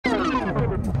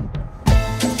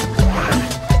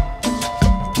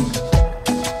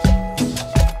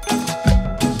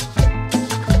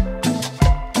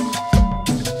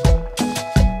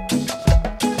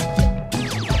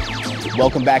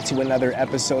Welcome back to another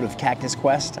episode of Cactus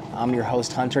Quest. I'm your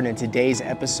host Hunter, and in today's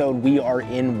episode we are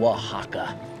in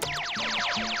Oaxaca.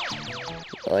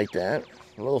 I like that.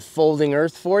 A little folding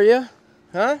earth for you,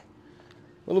 huh? A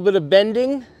little bit of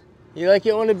bending. You like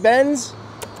it when it bends?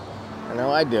 I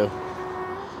know I do.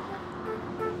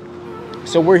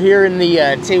 So we're here in the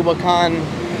Tehuacan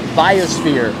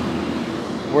biosphere.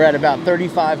 We're at about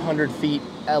 3,500 feet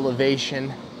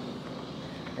elevation,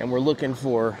 and we're looking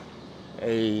for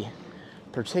a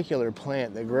particular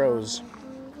plant that grows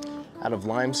out of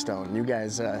limestone. You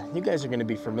guys are going to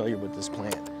be familiar with this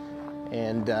plant,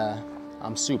 and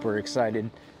I'm super excited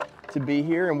to be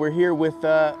here. And we're here with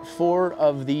 4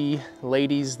 of the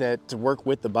ladies that work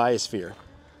with the biosphere.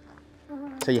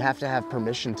 So you have to have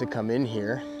permission to come in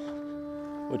here,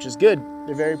 which is good.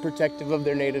 They're very protective of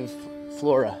their native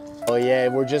flora. Oh yeah,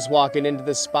 we're just walking into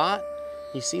the spot.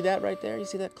 You see that right there? You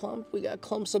see that clump? We got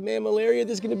clumps of Mammalaria.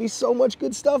 There's gonna be so much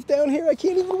good stuff down here. I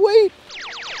can't even wait.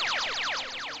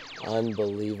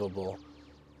 Unbelievable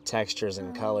textures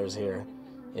and colors here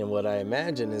in what I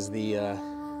imagine is the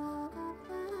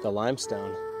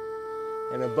limestone.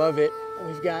 And above it,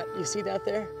 we've got, you see that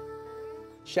there?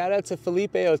 Shout out to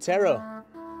Felipe Otero.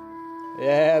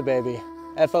 Yeah, baby.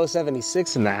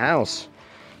 FO76 in the house.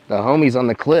 The homies on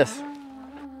the cliff.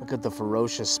 Look at the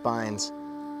ferocious spines.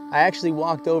 I actually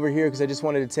walked over here because I just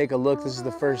wanted to take a look. This is the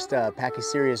first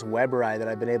Pachyserias weberi that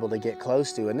I've been able to get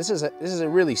close to. And this is a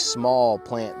really small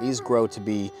plant.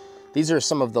 These are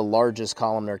some of the largest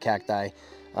columnar cacti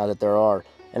that there are.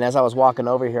 And as I was walking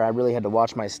over here, I really had to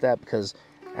watch my step because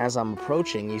as I'm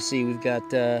approaching, you see we've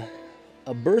got a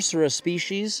Bursera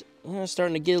species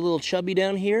starting to get a little chubby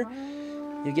down here.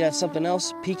 You got something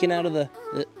else peeking out of the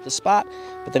spot.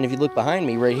 But then if you look behind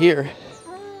me right here,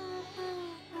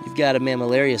 you've got a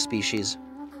Mammalaria species.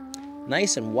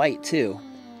 Nice and white too.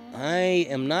 I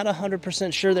am not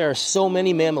 100% sure there are so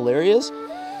many Mammalarias.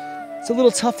 It's a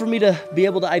little tough for me to be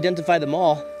able to identify them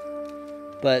all,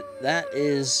 but that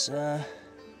is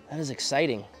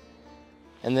exciting.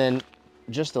 And then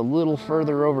just a little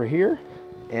further over here,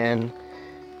 and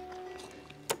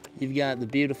you've got the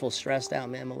beautiful stressed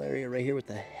out Mammalaria right here with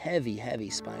the heavy,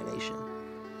 heavy spination.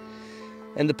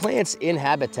 And the plants in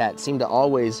habitat seem to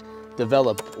always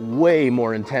develop way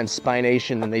more intense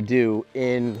spination than they do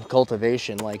in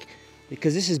cultivation,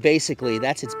 because this is basically,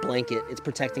 that's its blanket. It's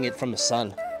protecting it from the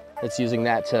sun. It's using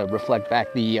that to reflect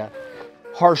back the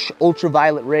harsh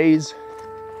ultraviolet rays.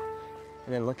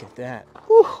 And then look at that.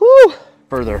 Woo-hoo!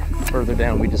 Further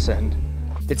down we descend.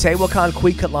 The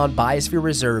Tehuacan-Cuicatlan Biosphere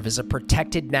Reserve is a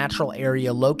protected natural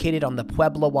area located on the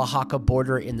Puebla-Oaxaca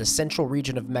border in the central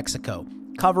region of Mexico,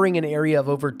 covering an area of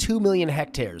over 2 million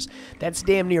hectares. That's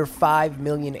damn near 5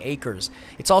 million acres.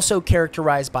 It's also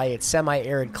characterized by its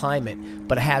semi-arid climate,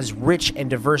 but it has rich and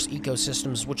diverse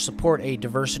ecosystems which support a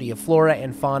diversity of flora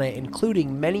and fauna,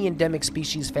 including many endemic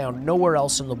species found nowhere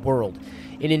else in the world.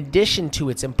 In addition to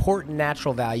its important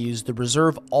natural values, the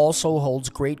reserve also holds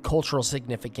great cultural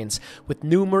significance, with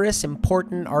numerous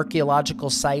important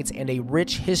archaeological sites and a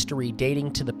rich history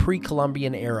dating to the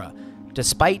pre-Columbian era.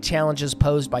 Despite challenges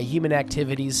posed by human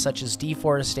activities such as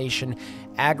deforestation,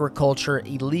 agriculture,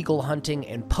 illegal hunting,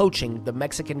 and poaching, the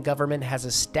Mexican government has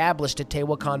established a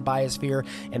Tehuacan biosphere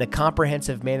and a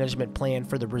comprehensive management plan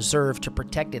for the reserve to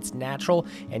protect its natural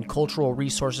and cultural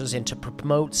resources and to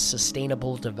promote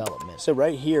sustainable development. So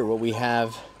right here, what we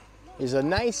have is a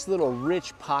nice little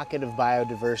rich pocket of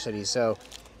biodiversity. So,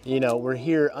 we're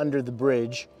here under the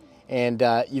bridge, and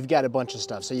you've got a bunch of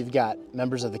stuff. So you've got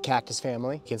members of the cactus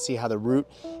family. You can see how the root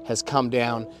has come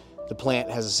down. The plant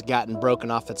has gotten broken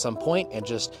off at some point and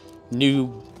just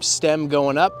new stem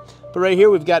going up. But right here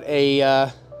we've got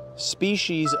a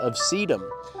species of sedum,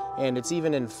 and it's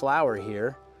even in flower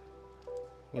here.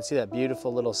 You can see that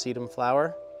beautiful little sedum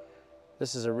flower.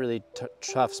 This is a really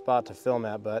tough spot to film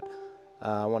at, but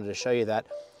I wanted to show you that.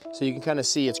 So you can kind of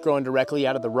see it's growing directly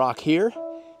out of the rock here,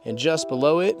 and just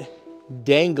below it,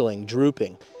 dangling,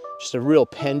 drooping, just a real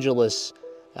pendulous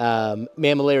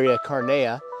Mammalaria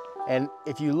carnea. And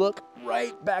if you look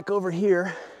right back over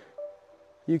here,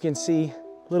 you can see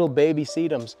little baby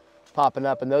sedums popping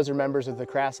up, and those are members of the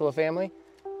Crassula family.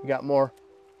 You got more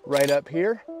right up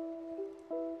here.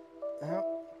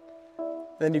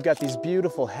 Then you've got these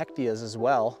beautiful hectias as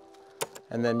well,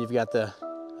 and then you've got the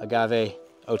Agave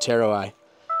oteroi.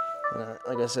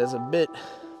 Like I said, it's a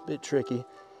bit tricky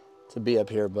to be up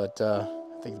here, but I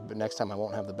think next time I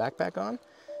won't have the backpack on.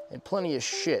 And plenty of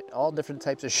shit, all different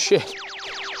types of shit.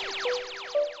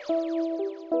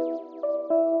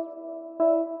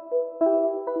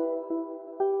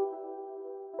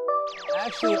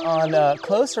 Actually, on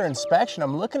closer inspection,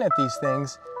 I'm looking at these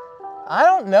things, I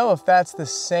don't know if that's the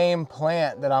same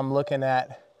plant that I'm looking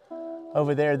at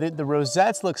over there. The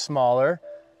rosettes look smaller.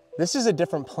 This is a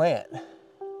different plant.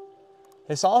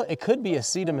 It could be a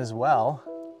sedum as well.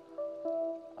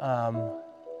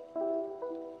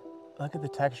 Look at the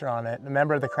texture on it. A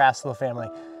member of the Crassula family.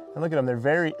 And look at them, they're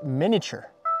very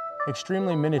miniature,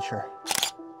 extremely miniature.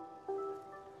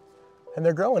 And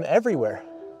they're growing everywhere.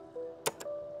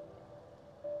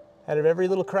 Out of every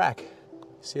little crack.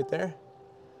 See it there?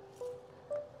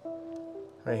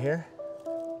 Right here.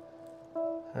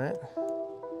 All right.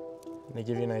 Let me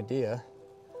give you an idea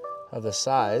of the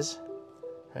size.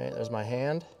 All right, there's my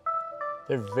hand.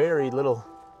 They're very little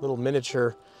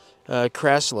miniature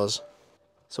crassulas.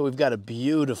 So we've got a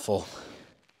beautiful,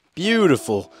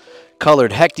 beautiful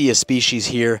colored Hectea species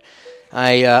here.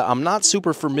 I'm not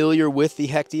super familiar with the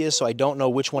Hectea, so I don't know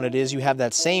which one it is. You have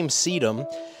that same sedum,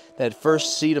 that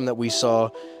first sedum that we saw,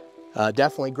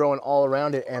 definitely growing all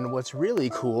around it. And what's really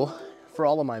cool for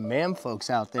all of my mam folks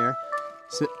out there,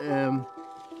 so,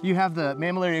 you have the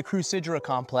Mammalaria crucidra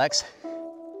complex,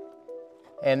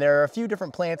 and there are a few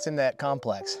different plants in that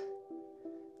complex.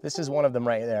 This is one of them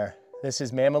right there. This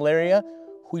is Mammalaria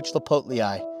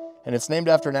huitzilopotlii, and it's named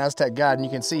after an Aztec god. And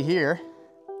you can see here,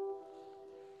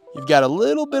 you've got a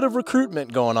little bit of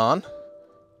recruitment going on.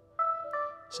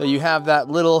 So you have that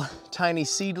little tiny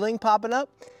seedling popping up,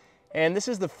 and this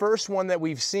is the first one that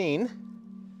we've seen.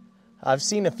 I've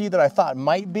seen a few that I thought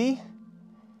might be, and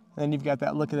then you've got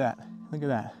that, look at that,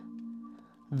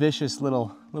 vicious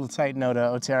little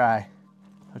titanota,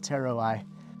 oteroi.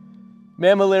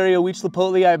 Mammalaria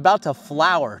huitzilopotlii, about to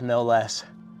flower, no less.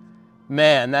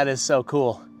 Man, that is so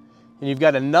cool. And you've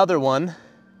got another one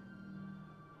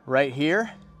right here,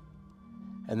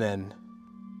 and then,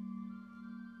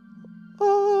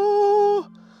 oh,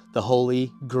 the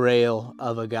holy grail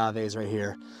of agaves right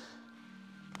here.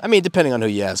 I mean, depending on who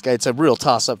you ask, it's a real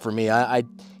toss-up for me.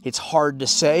 It's hard to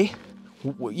say,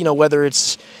 you know, whether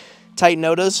it's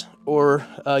titanotas or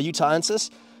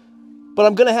Utahensis, but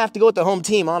I'm gonna have to go with the home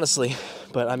team, honestly.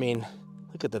 But I mean,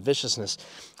 look at the viciousness.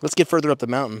 Let's get further up the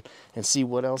mountain and see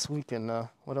what else we can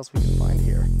find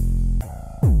here.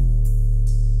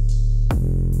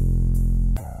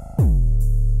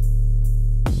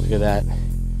 Look at that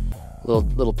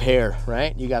little pair,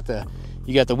 right? You got the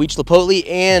huitzilopotlii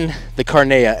and the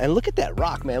carnea, and look at that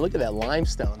rock, man. Look at that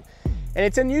limestone. And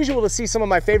it's unusual to see some of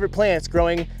my favorite plants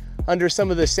growing under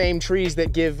some of the same trees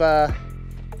that give the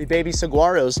baby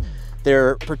saguaros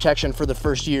their protection for the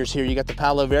first years here. You got the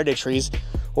Palo Verde trees,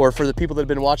 or for the people that have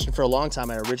been watching for a long time,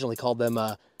 I originally called them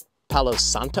Palo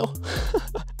Santo.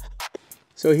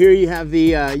 So here you have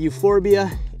the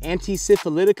Euphorbia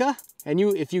antisyphilitica. And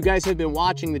if you guys have been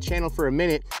watching the channel for a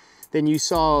minute, then you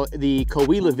saw the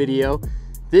Coahuila video.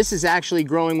 This is actually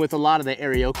growing with a lot of the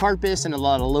Ariocarpus and a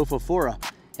lot of Lophophora.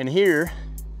 And here,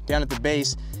 down at the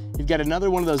base, you've got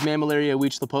another one of those Mammalaria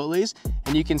huitzilopotlii,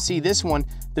 and you can see this one.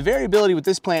 The variability with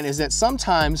this plant is that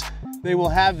sometimes they will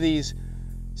have these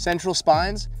central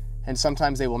spines and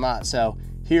sometimes they will not. So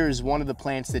here's one of the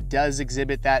plants that does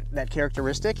exhibit that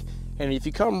characteristic. And if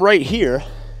you come right here,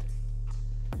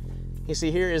 you see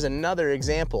here is another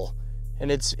example, and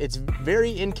it's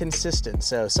very inconsistent.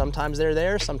 So sometimes they're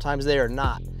there, sometimes they are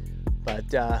not, but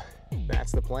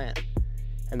that's the plant.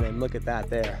 And then look at that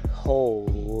there,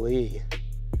 holy.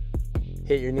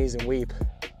 Hit your knees and weep.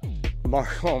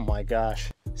 Oh my gosh.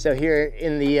 So here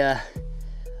in the,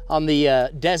 on the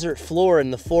desert floor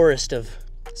in the forest of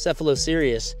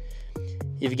Cephalosirius,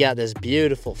 you've got this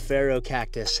beautiful Pharaoh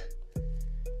Cactus,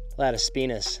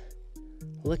 Latispinus.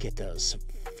 Look at those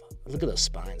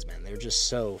spines, man. They're just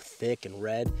so thick and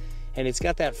red. And it's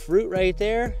got that fruit right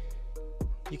there.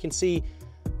 You can see,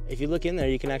 if you look in there,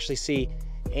 you can actually see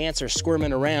ants are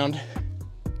squirming around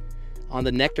on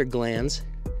the nectar glands,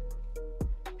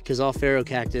 because all Pharaoh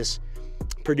cactus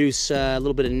produce a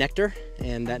little bit of nectar,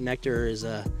 and that nectar is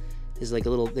like a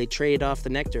little, they trade off the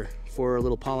nectar for a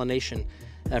little pollination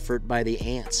effort by the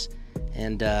ants.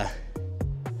 And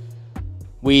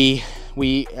we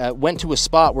went to a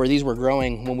spot where these were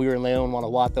growing when we were in Leon,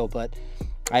 Guanajuato, but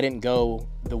I didn't go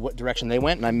the direction they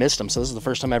went, and I missed them. So this is the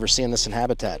first time I've ever seen this in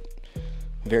habitat.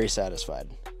 Very satisfied.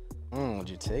 Would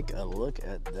you take a look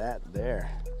at that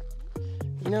there?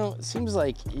 You know, it seems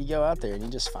like you go out there and you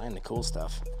just find the cool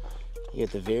stuff. You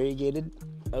get the variegated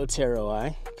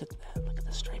oteroi. Look at that. Look at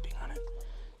the striping on it.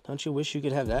 Don't you wish you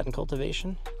could have that in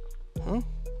cultivation? Huh?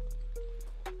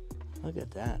 Look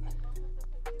at that.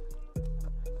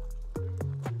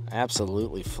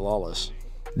 Absolutely flawless.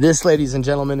 This, ladies and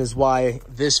gentlemen, is why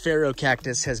this Pharaoh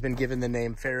cactus has been given the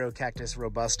name Pharaoh Cactus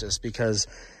robustus, because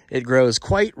it grows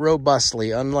quite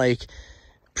robustly, unlike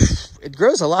it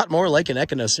grows a lot more like an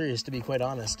Echinocerius, to be quite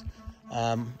honest.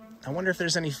 I wonder if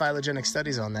there's any phylogenetic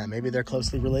studies on that. Maybe they're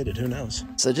closely related. Who knows?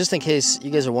 So just in case you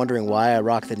guys are wondering why I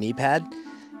rock the knee pad,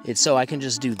 it's so I can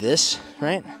just do this,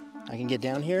 right? I can get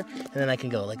down here, and then I can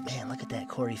go like, man, look at that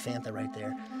Coryphantha right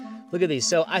there. Look at these.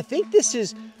 So I think this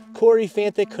is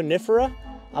Coryphantha conifera.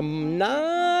 I'm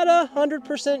not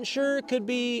 100% sure. It could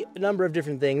be a number of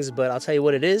different things, but I'll tell you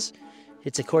what it is.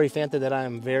 It's a Coryphantha that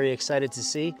I'm very excited to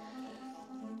see.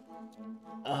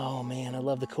 Oh man, I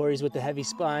love the Corys with the heavy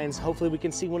spines. Hopefully we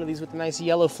can see one of these with the nice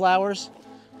yellow flowers.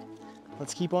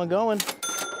 Let's keep on going.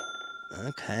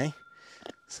 Okay,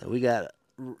 so we got a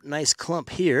nice clump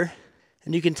here,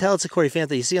 and you can tell it's a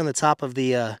Coryphantha. You see on the top of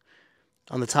the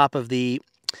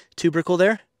tubercle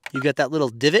there, you got that little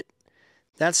divot.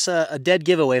 That's a dead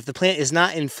giveaway. If the plant is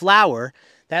not in flower,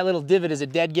 that little divot is a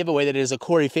dead giveaway that it is a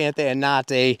Coryphantha and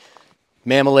not a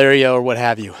Mammalaria or what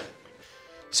have you.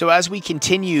 So as we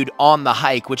continued on the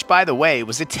hike, which by the way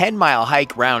was a 10-mile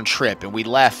hike round trip, and we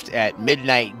left at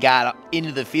midnight, got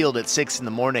into the field at 6 in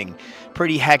the morning,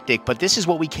 pretty hectic, but this is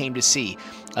what we came to see.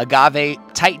 Agave,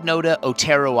 titanota,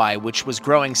 oteroi, which was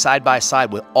growing side by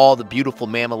side with all the beautiful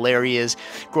Mammalarias,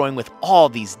 growing with all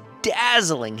these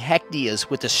dazzling hectias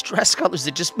with the stress colors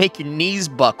that just make your knees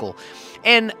buckle.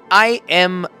 And I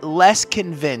am less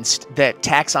convinced that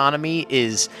taxonomy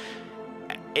is...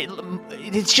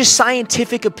 It's just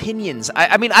scientific opinions.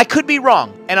 I mean, I could be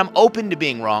wrong, and I'm open to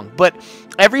being wrong, but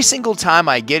every single time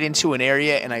I get into an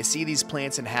area and I see these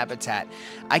plants in habitat,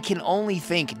 I can only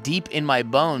think deep in my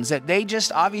bones that they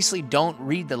just obviously don't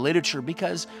read the literature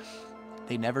because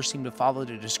they never seem to follow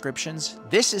the descriptions.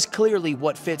 This is clearly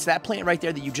what fits. That plant right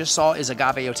there that you just saw is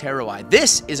Agave oteroi.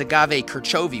 This is Agave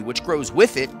kirchhoffii, which grows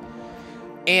with it.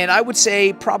 And I would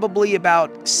say probably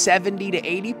about 70 to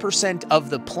 80%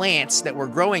 of the plants that were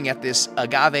growing at this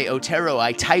Agave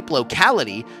oteroi type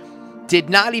locality did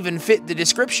not even fit the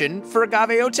description for Agave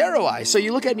oteroi. So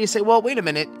you look at it and you say, well, wait a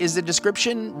minute, is the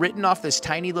description written off this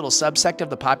tiny little subsect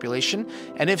of the population?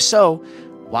 And if so,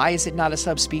 why is it not a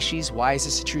subspecies? Why is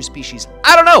this a true species?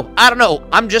 I don't know.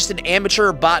 I'm just an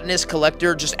amateur botanist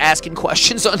collector just asking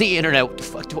questions on the internet. What the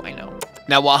fuck do I know?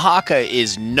 Now, Oaxaca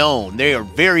is known. They are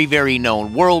very, very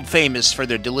known, world famous for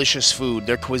their delicious food.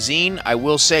 Their cuisine, I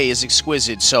will say, is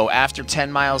exquisite. So after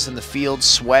 10 miles in the field,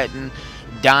 sweating,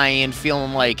 dying,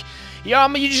 feeling like, yeah,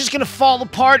 you're just going to fall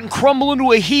apart and crumble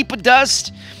into a heap of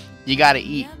dust, you got to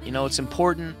eat. You know, it's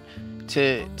important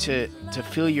to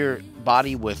fill your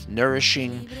body with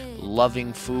nourishing,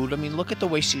 loving food. I mean, look at the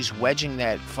way she's wedging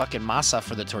that fucking masa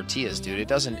for the tortillas,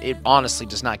 dude. It honestly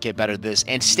does not get better than this.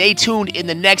 And stay tuned. In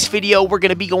the next video, we're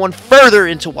going to be going further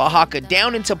into Oaxaca,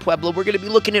 down into Puebla. We're going to be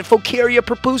looking at Focaria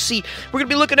purpusi. We're going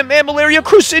to be looking at Mammalaria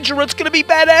crucidura. It's going to be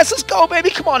badass. Let's go,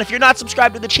 baby. Come on. If you're not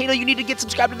subscribed to the channel, you need to get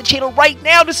subscribed to the channel right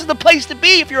now. This is the place to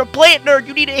be. If you're a plant nerd,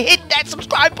 you need to hit that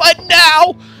subscribe button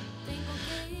now.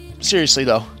 Seriously,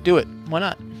 though. Do it. Why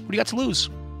not? What do you got to lose?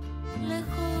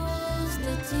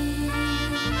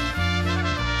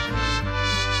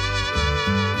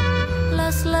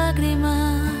 Las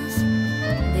lágrimas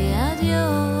de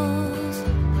adiós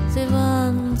se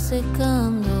van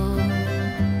secando.